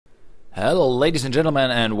Hello ladies and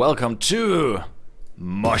gentlemen and welcome to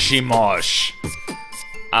Moshimoshi.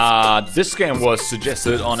 This game was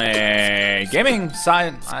suggested on a gaming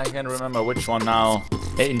site, I can't remember which one now,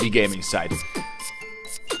 an indie gaming site.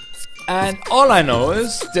 And all I know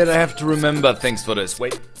is that I have to remember things for this.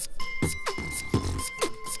 Wait.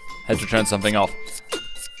 Had to turn something off.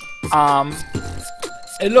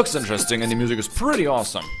 It looks interesting and the music is pretty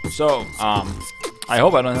awesome. So, I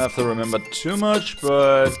hope I don't have to remember too much,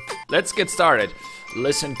 but let's get started.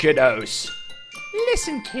 Listen, kiddos.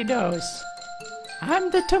 Listen, kiddos. I'm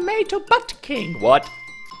the tomato butt king. What?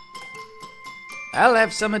 I'll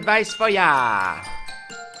have some advice for ya.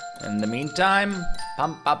 In the meantime,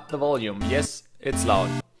 pump up the volume. Yes, it's loud.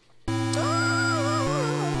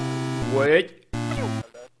 Wait.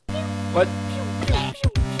 What?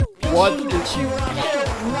 What is...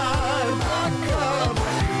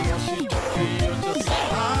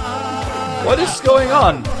 What is going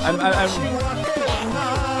on?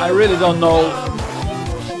 I really don't know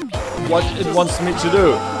what it wants me to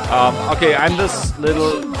do. Okay, I'm this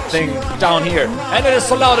little thing down here, and it is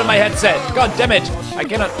so loud in my headset. God damn it! I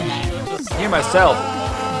cannot hear myself.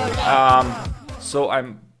 So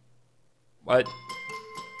I'm... What?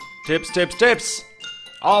 Tips.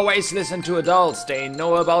 Always listen to adults. They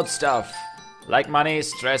know about stuff. Like money,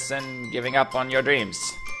 stress, and giving up on your dreams.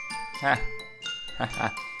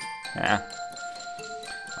 Yeah.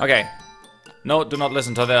 Okay. No, do not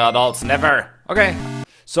listen to the adults. Never. Okay.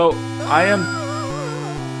 So, I am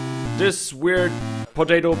this weird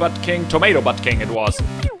tomato butt king it was.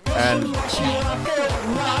 And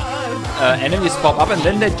enemies pop up and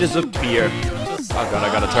then they disappear. Oh god, I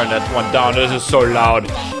gotta turn that one down. This is so loud.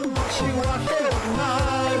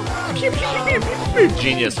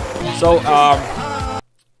 Genius. So,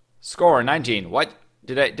 score 19. What?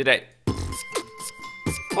 Did I...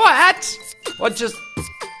 What? What just...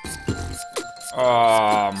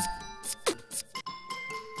 Oh,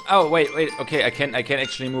 wait. Okay, I can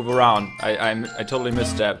actually move around. I totally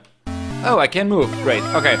missed that. Oh, I can move. Great.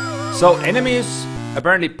 Okay. So enemies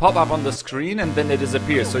apparently pop up on the screen and then they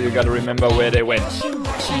disappear. So you gotta remember where they went.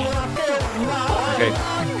 Okay.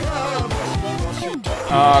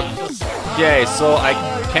 Okay. So I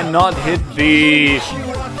cannot hit the...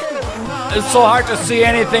 It's so hard to see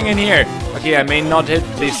anything in here. Okay, I may not hit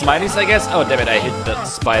the smileys, I guess. Oh, damn it, I hit the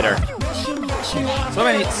spider. So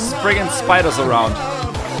many friggin' spiders around.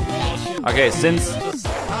 Okay, since...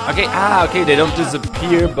 Okay, they don't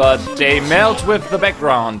disappear, but they melt with the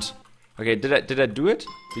background. Okay, did I do it?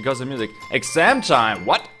 Because of music. Exam time,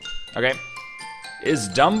 what? Okay. If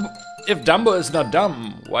Dumbo is not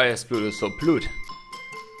dumb, why is Pluto so Plut?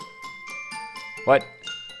 What?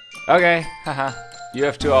 Okay, haha. You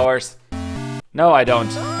have 2 hours. No, I don't.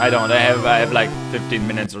 I have like 15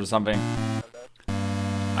 minutes or something.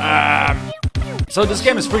 So this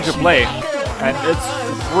game is free to play, and it's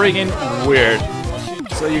friggin' weird.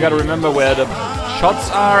 So you gotta remember where the shots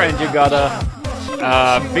are, and you gotta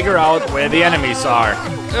figure out where the enemies are.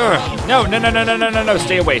 No!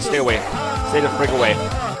 Stay away. Stay the frig away.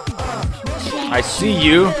 I see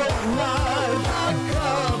you.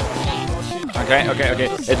 Okay.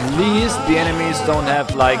 At least the enemies don't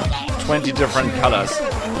have like 20 different colors.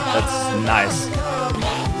 That's nice.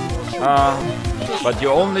 But you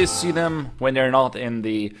only see them when they're not in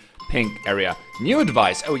the pink area. New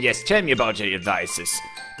advice. Oh yes, tell me about your advices.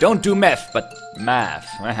 Don't do meth, but math.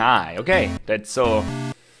 Aha, okay, that's so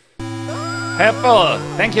helpful.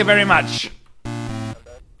 Thank you very much.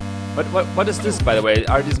 But what is this, by the way?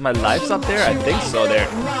 Are these my lives up there? I think so. They're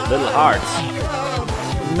little hearts.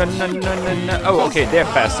 No. Oh, okay, they're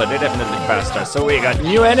faster. They're definitely faster. So we got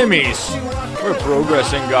new enemies. We're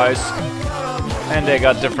progressing, guys. And they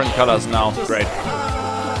got different colors now. Great.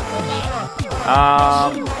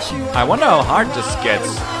 I wonder how hard this gets.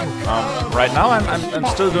 Right now, I'm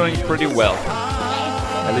still doing pretty well.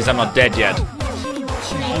 At least I'm not dead yet.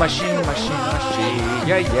 Machine.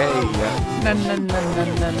 Yeah.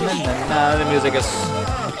 Na. The music is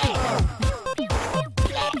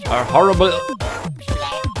a horrible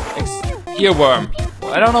earworm.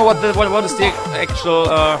 I don't know what is the actual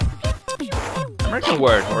American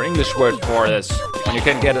word or English word for this. When you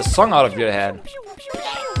can get a song out of your head.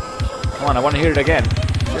 Come on, I want to hear it again.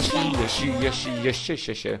 Yes.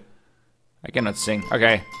 I cannot sing.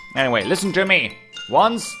 Okay. Anyway, listen to me.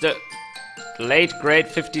 Once the late great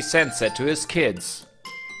 50 Cent said to his kids,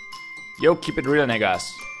 "Yo, keep it real, niggas."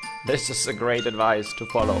 This is a great advice to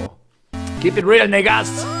follow. Keep it real,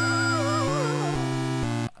 niggas.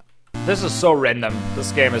 This is so random.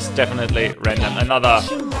 This game is definitely random. Another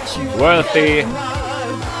worthy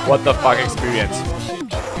what the fuck experience.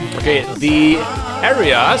 Okay, the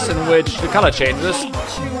areas in which the color changes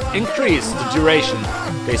increase the duration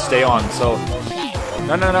they stay on. So,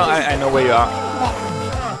 no, I know where you are.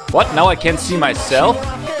 What? Now I can't see myself?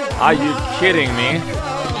 Are you kidding me?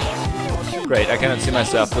 Great, I cannot see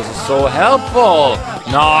myself. This is so helpful.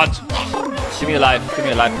 Not. Give me a life. Give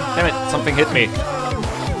me a life. Damn it, something hit me.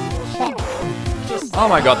 Oh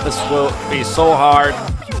my god, this will be so hard.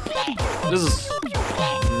 This is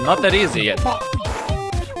not that easy yet.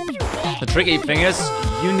 The tricky thing is,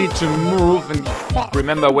 you need to move and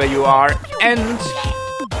remember where you are, and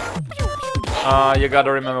you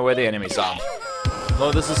gotta remember where the enemies are.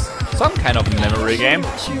 So this is some kind of memory game.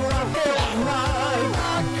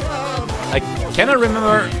 I cannot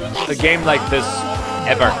remember a game like this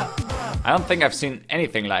ever. I don't think I've seen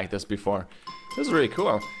anything like this before. This is really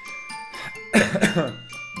cool.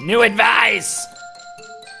 New advice!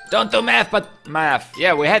 Don't do math, but math.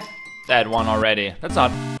 Yeah, we had that one already. That's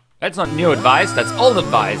not new advice, that's old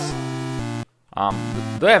advice.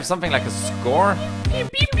 Do I have something like a score?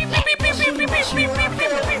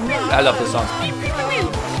 I love this song.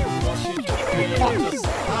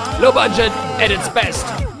 Low budget at its best.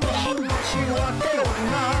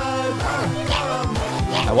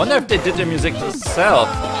 I wonder if they did the music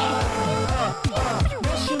themselves.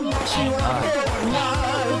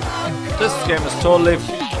 This game is totally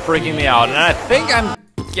freaking me out, and I think I'm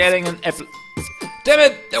getting an F. Damn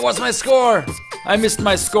it! That was my score! I missed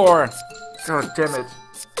my score. God damn it.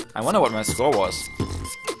 I wonder what my score was.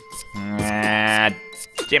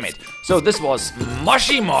 Damn it. So this was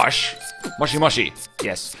Moshimoshi.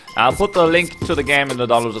 Yes. I'll put the link to the game in the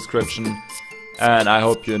download description. And I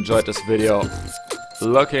hope you enjoyed this video.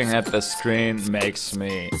 Looking at the screen makes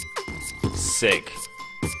me sick.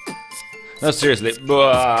 No, seriously.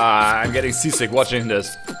 I'm getting seasick watching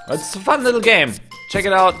this. It's a fun little game. Check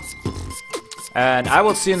it out. And I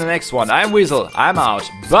will see you in the next one. I'm Weasel. I'm out.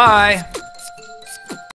 Bye.